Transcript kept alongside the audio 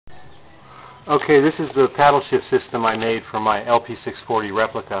Okay, this is the paddle shift system I made for my LP640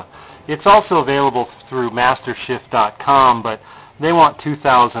 replica. It's also available through mastershift.com, but they want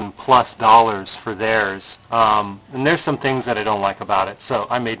 $2,000+ for theirs. And there's some things that I don't like about it, so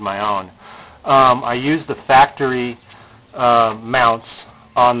I made my own. I used the factory mounts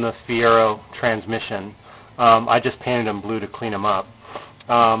on the Fiero transmission. I just painted them blue to clean them up.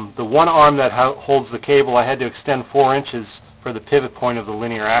 The one arm that holds the cable, I had to extend 4 inches for the pivot point of the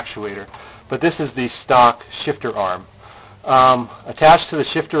linear actuator. But this is the stock shifter arm. Attached to the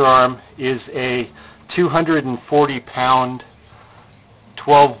shifter arm is a 240-pound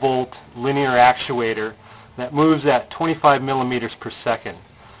 12-volt linear actuator that moves at 25 millimeters per second.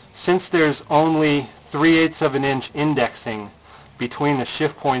 Since there's only 3/8 of an inch indexing between the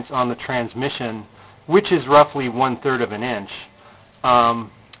shift points on the transmission, which is roughly 1/3 of an inch,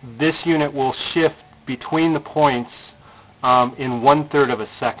 this unit will shift between the points in 1/3 of a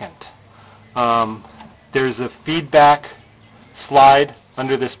second. There's a feedback slide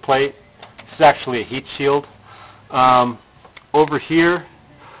under this plate. This is actually a heat shield. Over here,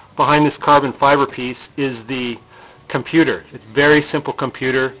 behind this carbon fiber piece, is the computer. It's a very simple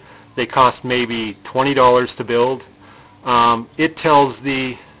computer. They cost maybe $20 to build. It tells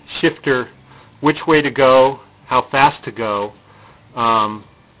the shifter which way to go, how fast to go,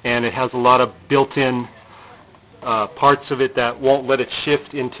 and it has a lot of built-in parts of it that won't let it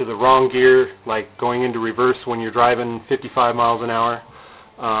shift into the wrong gear, like going into reverse when you're driving 55 miles an hour.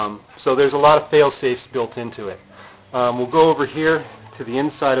 So there's a lot of fail-safes built into it. We'll go over here to the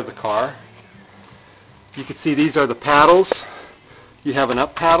inside of the car. You can see these are the paddles. You have an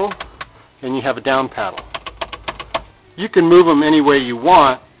up paddle and you have a down paddle. You can move them any way you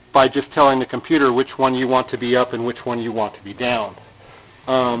want by just telling the computer which one you want to be up and which one you want to be down.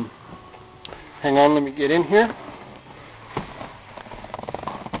 Hang on, let me get in here.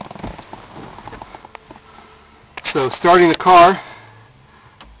 So starting the car,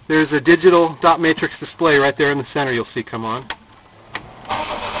 there's a digital dot matrix display right there in the center you'll see come on.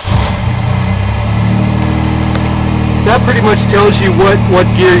 That pretty much tells you what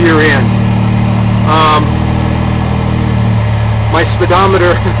gear you're in. My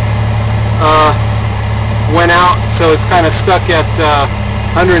speedometer went out, so it's kind of stuck at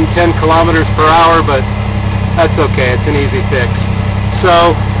 110 kilometers per hour, but that's okay, it's an easy fix.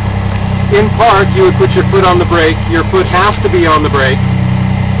 So in park, you would put your foot on the brake. Your foot has to be on the brake.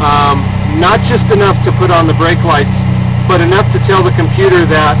 Not just enough to put on the brake lights, but enough to tell the computer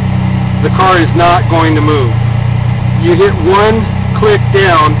that the car is not going to move. You hit one click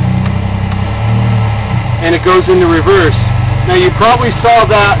down, and it goes into reverse. Now you probably saw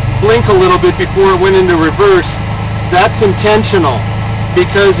that blink a little bit before it went into reverse. That's intentional,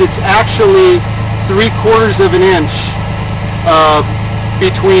 because it's actually 3/4 of an inch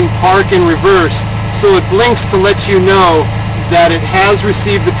between park and reverse, so it blinks to let you know that it has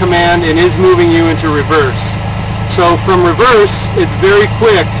received the command and is moving you into reverse. So from reverse, it's very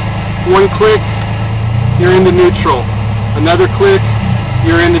quick. One click, you're into neutral. Another click,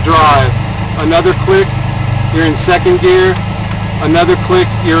 you're into drive. Another click, you're in second gear. Another click,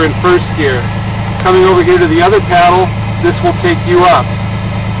 you're in first gear. Coming over here to the other paddle, this will take you up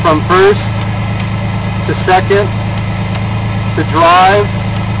from first to second, to drive,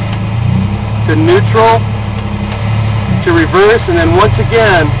 to neutral, to reverse, and then once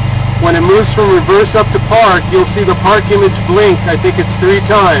again, when it moves from reverse up to park, you'll see the park image blink. I think it's 3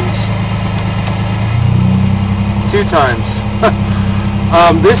 times. 2 times.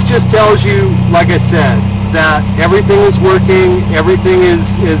 This just tells you, like I said, that everything is working, everything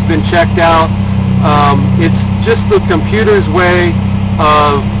has been checked out. It's just the computer's way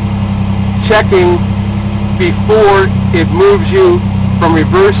of checking before it moves you from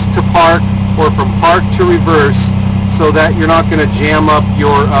reverse to park or from park to reverse, so that you're not going to jam up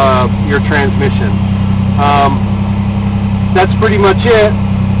your transmission. That's pretty much it.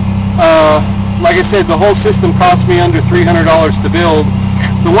 Like I said, the whole system cost me under $300 to build.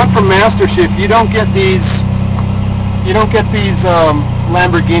 The one from MasterShift, you don't get these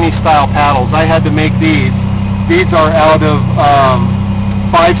Lamborghini style paddles. I had to make these. These are out of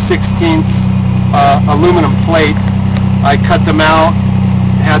 5/16 aluminum plate. I cut them out,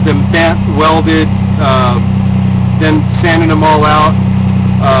 had them bent, welded, then sanding them all out.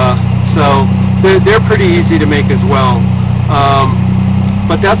 So they're pretty easy to make as well.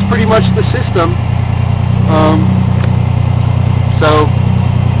 But that's pretty much the system. So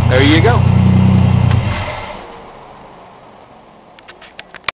there you go.